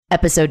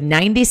episode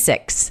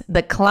 96,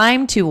 The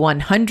Climb to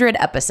 100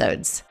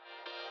 Episodes.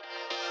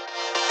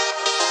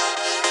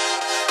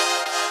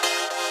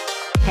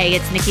 Hey,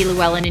 it's Nikki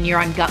Llewellyn, and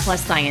you're on Gut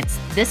Plus Science.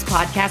 This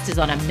podcast is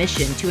on a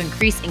mission to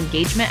increase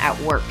engagement at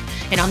work.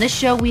 And on this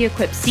show, we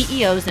equip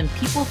CEOs and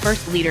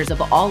people-first leaders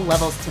of all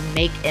levels to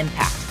make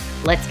impact.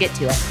 Let's get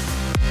to it.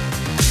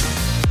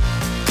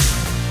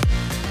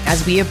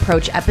 As we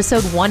approach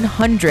episode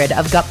 100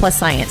 of Gut Plus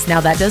Science, now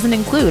that doesn't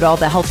include all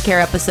the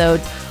healthcare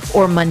episodes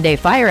or Monday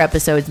Fire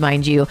episodes,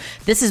 mind you.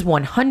 This is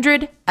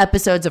 100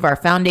 episodes of our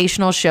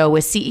foundational show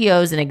with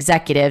CEOs and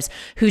executives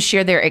who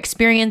share their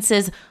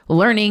experiences,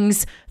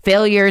 learnings,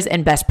 failures,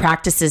 and best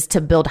practices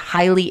to build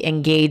highly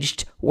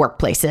engaged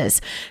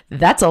workplaces.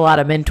 That's a lot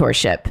of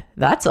mentorship.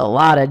 That's a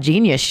lot of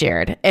genius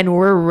shared. And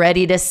we're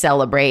ready to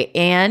celebrate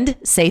and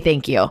say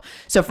thank you.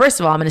 So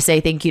first of all, I'm going to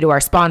say thank you to our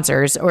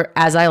sponsors, or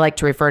as I like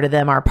to refer to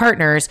them, our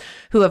partners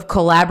who have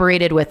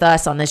collaborated with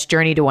us on this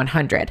journey to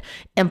 100.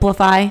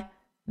 Amplify,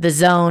 The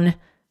Zone,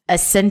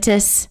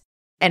 Ascentus,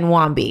 and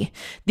Wambi.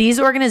 These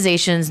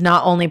organizations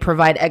not only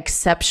provide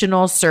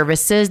exceptional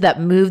services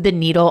that move the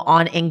needle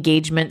on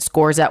engagement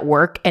scores at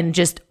work and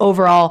just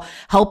overall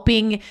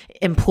helping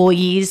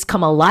employees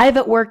come alive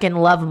at work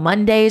and love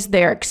Mondays.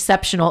 They're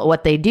exceptional at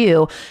what they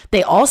do.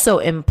 They also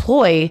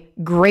employ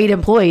great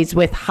employees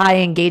with high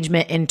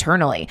engagement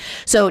internally.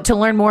 So to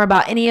learn more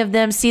about any of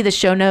them, see the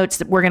show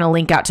notes. We're going to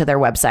link out to their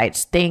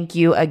websites. Thank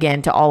you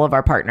again to all of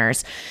our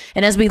partners.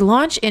 And as we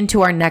launch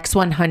into our next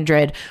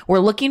 100, we're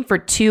looking for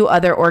 2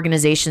 other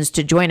organizations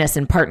to join us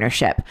in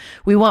partnership.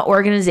 We want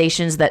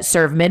organizations that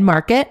serve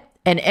mid-market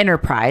and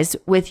enterprise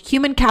with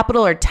human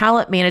capital or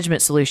talent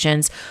management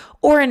solutions,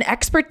 or an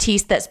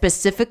expertise that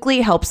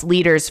specifically helps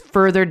leaders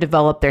further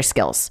develop their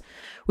skills.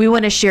 We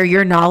want to share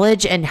your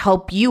knowledge and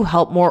help you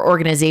help more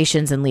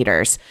organizations and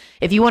leaders.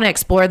 If you want to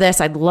explore this,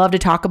 I'd love to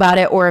talk about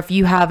it. Or if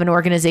you have an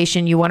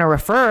organization you want to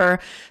refer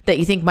that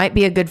you think might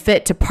be a good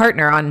fit to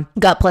partner on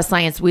Gut Plus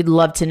Science, we'd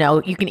love to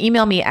know. You can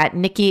email me at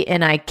Nikki,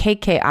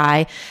 Nikki,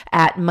 at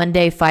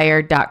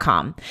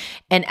mondayfire.com.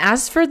 And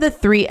as for the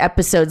 3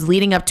 episodes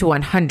leading up to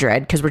 100,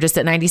 because we're just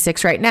at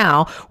 96 right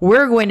now,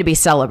 we're going to be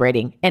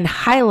celebrating and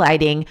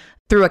highlighting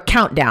through a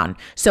countdown.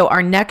 So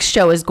our next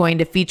show is going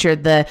to feature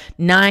the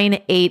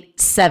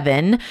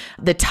 987,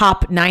 the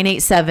top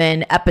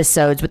 987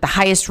 episodes with the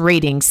highest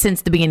ratings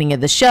since the beginning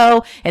of the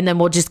show. And then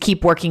we'll just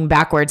keep working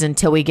backwards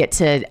until we get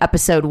to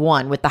episode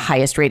 1 with the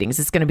highest ratings.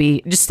 It's going to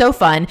be just so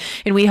fun.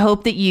 And we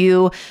hope that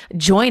you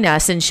join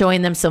us in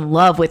showing them some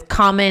love with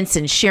comments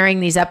and sharing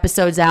these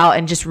episodes out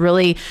and just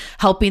really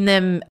helping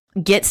them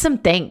get some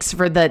thanks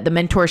for the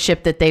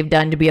mentorship that they've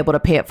done to be able to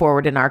pay it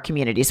forward in our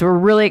community. So we're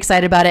really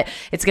excited about it.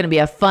 It's going to be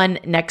a fun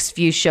next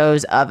few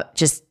shows of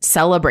just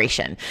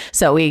celebration.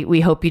 So we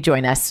hope you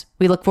join us.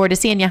 We look forward to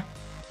seeing you.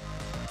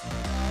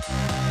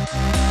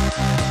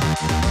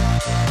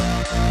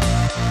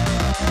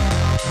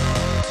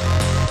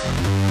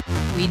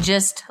 We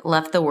just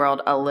left the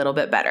world a little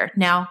bit better.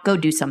 Now go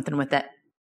do something with it.